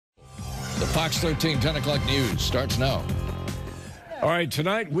The Fox 13 10 o'clock news starts now. All right,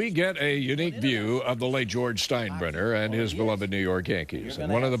 tonight we get a unique view of the late George Steinbrenner and his beloved New York Yankees.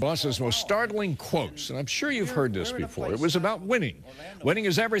 And one of the boss's most startling quotes, and I'm sure you've heard this before, it was about winning. Winning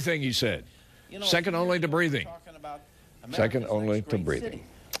is everything, he said. Second only to breathing. Second only to breathing.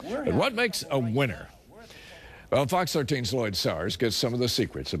 But what makes a winner? Well, Fox 13's Lloyd Sowers gets some of the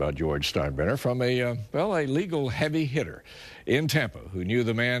secrets about George Steinbrenner from a legal heavy hitter in Tampa who knew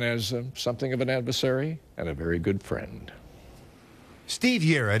the man as something of an adversary and a very good friend. Steve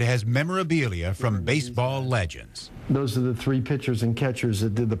Yerrid has memorabilia from baseball legends. Those are the three pitchers and catchers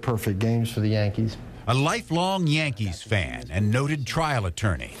that did the perfect games for the Yankees. A lifelong Yankees fan and noted trial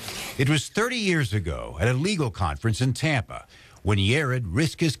attorney. It was 30 years ago at a legal conference in Tampa when Yerrid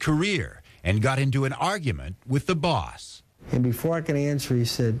risked his career and got into an argument with the boss. And before I could answer, he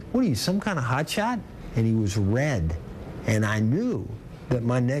said, "What are you, some kind of hotshot?" And he was red. And I knew that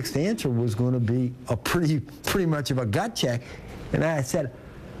my next answer was going to be a pretty much of a gut check. And I said,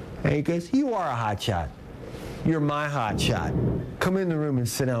 and he goes, "You are a hotshot. You're my hotshot. Come in the room and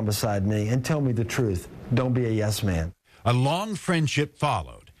sit down beside me and tell me the truth. Don't be a yes man." A long friendship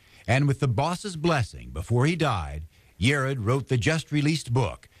followed, and with the boss's blessing before he died, Yerrid wrote the just-released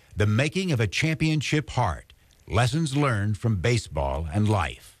book, The Making of a Championship Heart, Lessons Learned from Baseball and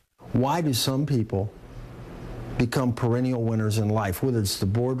Life. Why do some people become perennial winners in life, whether it's the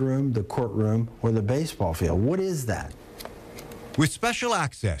boardroom, the courtroom, or the baseball field? What is that? With special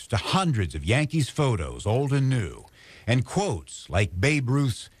access to hundreds of Yankees photos, old and new, and quotes like Babe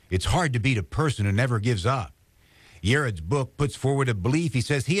Ruth's, "It's hard to beat a person who never gives up," Yerrid's book puts forward a belief he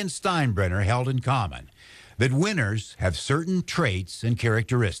says he and Steinbrenner held in common, that winners have certain traits and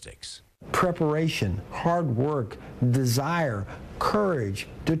characteristics. Preparation, hard work, desire, courage,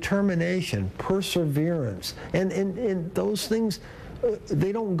 determination, perseverance, and those things,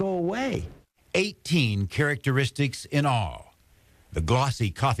 they don't go away. 18 characteristics in all. The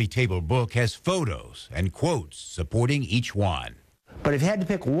glossy coffee table book has photos and quotes supporting each one. But if you had to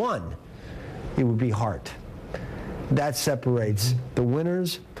pick one, it would be heart. That separates the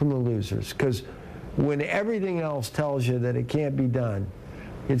winners from the losers, because when everything else tells you that it can't be done,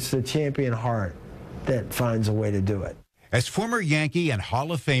 it's the champion heart that finds a way to do it. As former Yankee and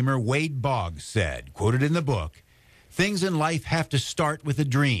Hall of Famer Wade Boggs said, quoted in the book, "Things in life have to start with a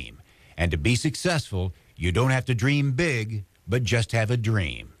dream, and to be successful, you don't have to dream big, but just have a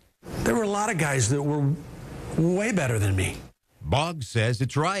dream." There were a lot of guys that were way better than me. Boggs says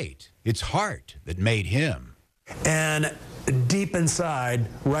it's right. It's heart that made him. And deep inside,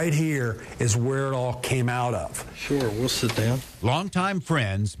 right here, is where it all came out of. Sure, we'll sit down. Longtime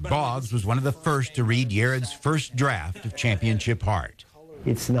friends, Boggs was one of the first to read Yerrid's first draft of Championship Heart.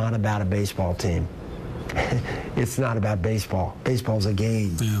 It's not about a baseball team. It's not about baseball. Baseball's a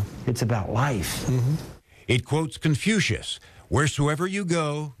game. Yeah. It's about life. Mm-hmm. It quotes Confucius, "Wheresoever you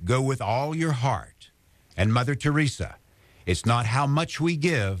go, go with all your heart." And Mother Teresa, "It's not how much we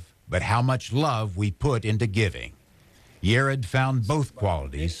give, but how much love we put into giving." Yerrid found both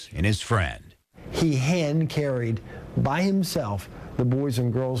qualities in his friend. He hand-carried by himself the Boys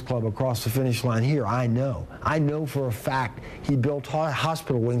and Girls Club across the finish line here. I know. I know for a fact he built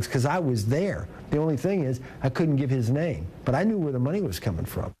hospital wings because I was there. The only thing is I couldn't give his name, but I knew where the money was coming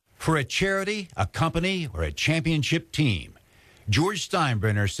from. For a charity, a company, or a championship team, George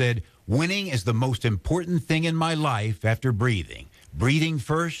Steinbrenner said, "Winning is the most important thing in my life after breathing. Breathing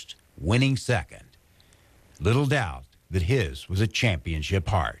first, winning second." Little doubt that his was a championship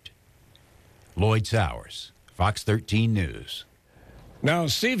heart. Lloyd Sowers, Fox 13 News. Now,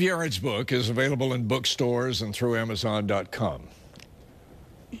 Steve Yerrid's book is available in bookstores and through Amazon.com.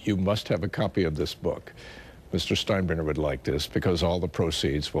 You must have a copy of this book. Mr. Steinbrenner would like this because all the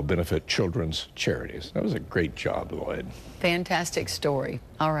proceeds will benefit children's charities. That was a great job, Lloyd. Fantastic story.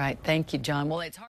 All right. Thank you, John. Well, it's hard.